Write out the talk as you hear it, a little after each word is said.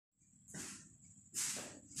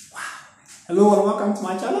Hello and welcome to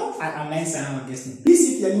my channel. I am 1+tan15.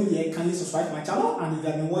 Please, if you are new here, kindly subscribe to my channel, and if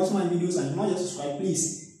you have been watching my videos and you're not yet subscribed,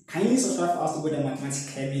 please kindly subscribe for us to build the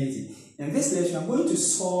mathematics community. In this lecture, I'm going to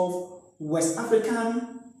solve West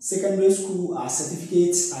African Secondary School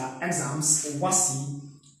Certificate Exams Wassce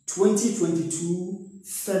 2022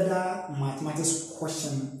 Further Mathematics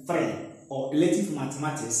Question 3 or Elective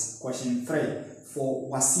Mathematics Question 3 for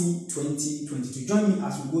Wassce 2022. Join me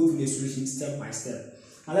as we go through the solution step by step.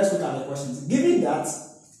 Now let's look at the questions. Given that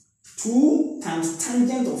 2 times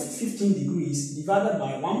tangent of 15 degrees divided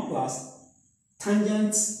by 1 plus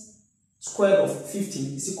tangent squared of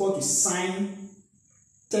 15 is equal to sine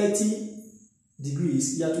 30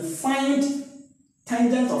 degrees, you have to find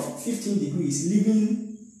tangent of 15 degrees,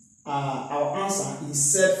 leaving our answer in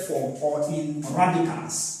set form or in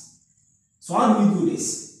radicals. So how do we do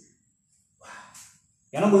this?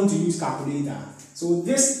 You're not going to use calculator. So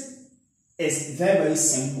this is very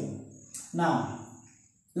simple. Now,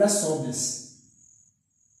 let's solve this.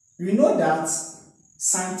 We know that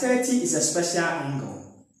sin 30 is a special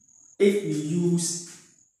angle if we use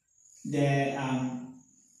the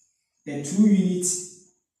 2-unit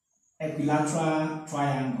equilateral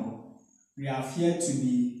triangle. We have here to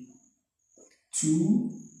be 2,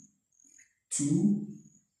 2,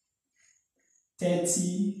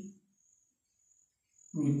 30,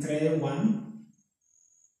 root 3, 1.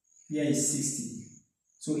 Here is 60.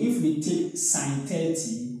 So if we take sin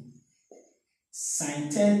 30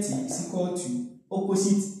 is equal to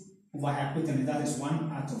opposite over hypotenuse, that is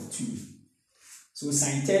 1 out of 2. So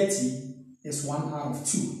sin 30 is 1 out of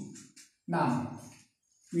 2. Now,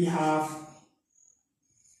 we have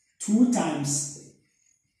 2 times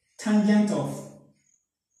tangent of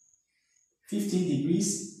 15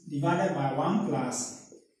 degrees divided by 1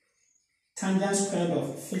 plus tangent squared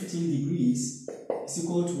of 15 degrees is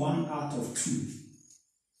equal to 1 out of 2.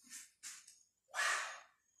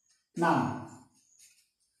 Now,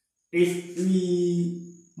 if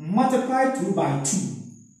we multiply 2 by 2,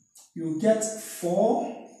 you get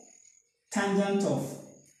 4 tangent of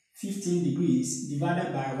 15 degrees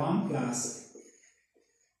divided by 1 plus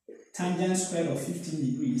tangent squared of 15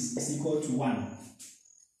 degrees is equal to 1.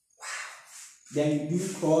 Then you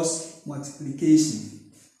do cross multiplication.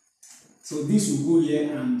 So this will go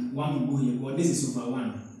here and 1 will go here, but this is over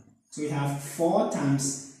 1. So we have 4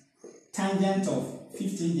 times tangent of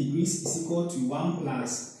 15 degrees is equal to 1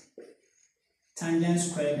 plus tangent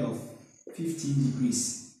squared of 15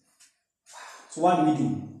 degrees. So what do we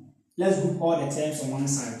do? Let's group all the terms on one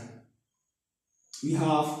side. We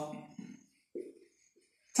have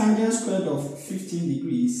tangent squared of 15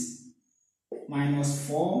 degrees minus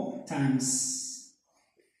 4 times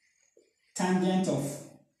tangent of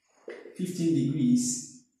 15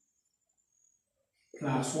 degrees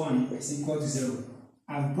plus 1 is equal to 0.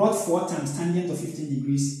 I've brought 4 times tangent of 15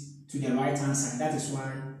 degrees to the right hand side. That is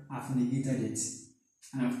why I've negated it.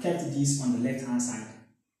 And I've kept this on the left hand side.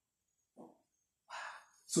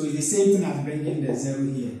 So it's the same thing as bringing the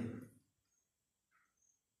 0 here.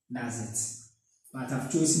 That's it. But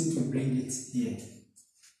I've chosen to bring it here.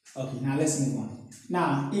 Okay, now let's move on.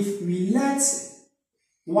 Now, if we let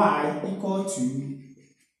y equal to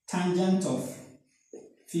tangent of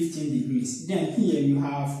 15 degrees, then here you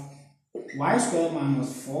have y squared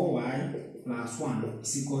minus 4y plus 1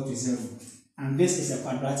 is equal to 0. And this is a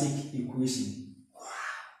quadratic equation.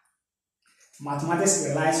 Mathematics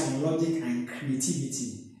relies on logic and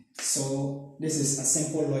creativity. So this is a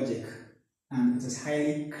simple logic and it is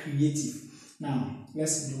highly creative. Now,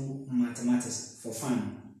 let's do mathematics for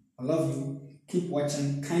fun. I love you. Keep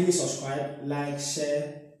watching. Kindly subscribe, like,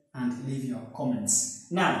 share, and leave your comments.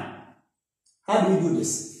 Now, how do we do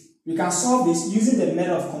this? We can solve this using the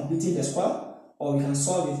method of completing the square, or we can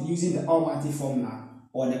solve it using the Almighty formula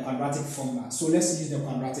or the quadratic formula. So let's use the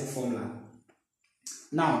quadratic formula.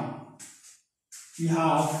 Now, we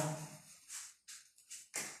have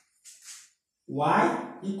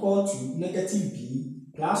y equal to negative b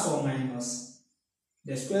plus or minus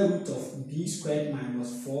the square root of b squared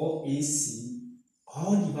minus 4ac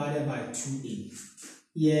all divided by 2a.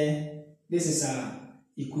 Here, this is an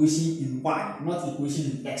equation in y, not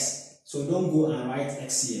equation in x. So don't go and write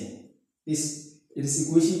x here. This is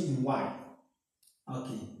equation in y.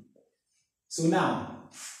 Okay. So now,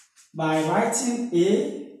 by writing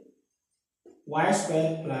a y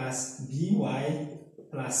squared plus by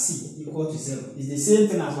plus c equal to 0 is the same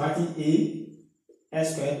thing as writing a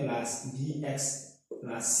x squared plus bx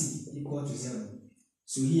plus c equal to 0.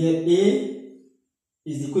 So here a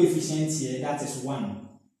is the coefficient here, that is 1.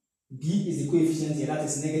 B is the coefficient here, that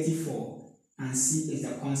is negative 4. And C is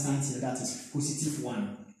the constant here, that is positive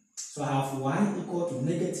 1. So I have y equal to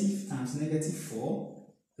negative times negative 4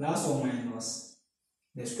 plus or minus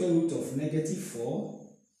the square root of negative 4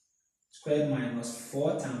 squared minus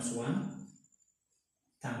 4 times 1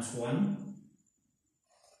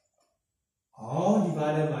 all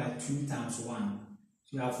divided by 2 times 1.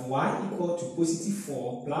 So you have y equal to positive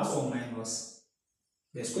 4 plus or minus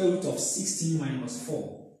the square root of 16 minus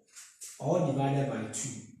 4 all divided by 2.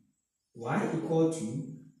 Y equal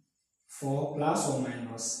to 4 plus or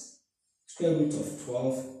minus square root of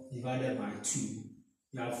 12 divided by 2.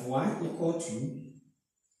 You have y equal to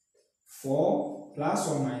 4 plus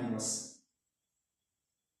or minus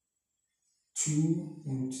 2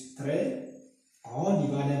 root 3 all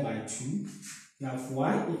divided by 2. You have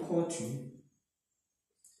y equal to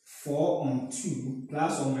 4 on 2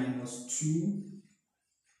 plus or minus 2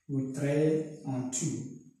 root 3 on 2.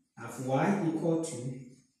 You have y equal to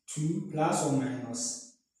 2 plus or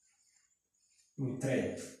minus root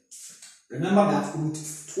 3. Remember that root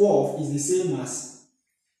 12 is the same as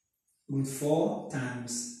root 4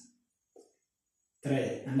 times 3,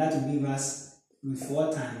 and that will give us root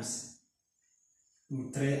 4 times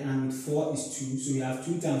root 3, and root 4 is 2, so we have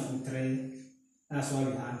 2 times root 3. That's why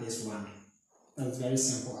we have this one. That's very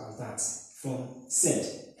simple as that from Z.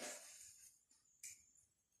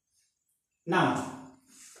 Now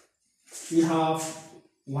we have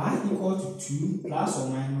y equal to 2 plus or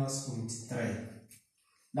minus root 3.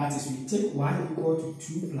 That is, we take y equal to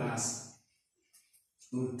 2 plus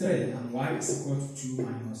root 3 and y is equal to 2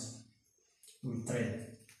 minus root 3.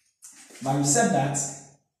 But we said that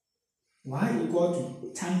y equal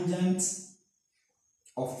to tangent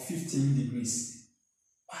of 15 degrees.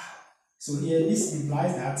 Wow. So here this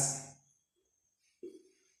implies that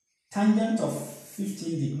tangent of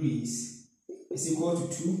 15 degrees is equal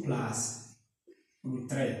to 2 plus root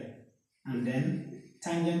 3, and then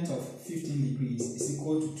tangent of 15 degrees is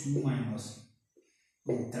equal to 2 minus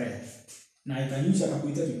root 3. Now you can use your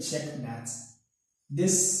calculator to check that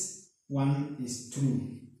this one is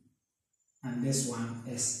true and this one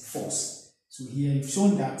is false. So here you've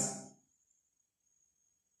shown that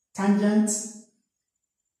tangent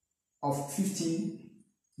of 15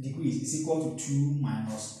 degrees is equal to 2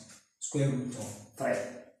 minus square root of 3.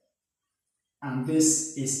 And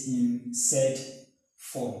this is in Z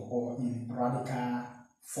form or in radical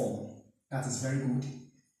form. That is very good.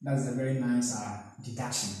 That is a very nice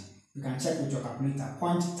deduction. You can check with your calculator,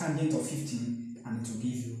 point tangent of 15, and it will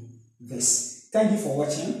give you this. Thank you for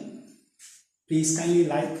watching. Please kindly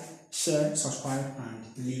like, share, subscribe,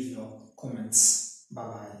 and leave your comments. Bye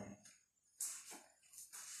bye.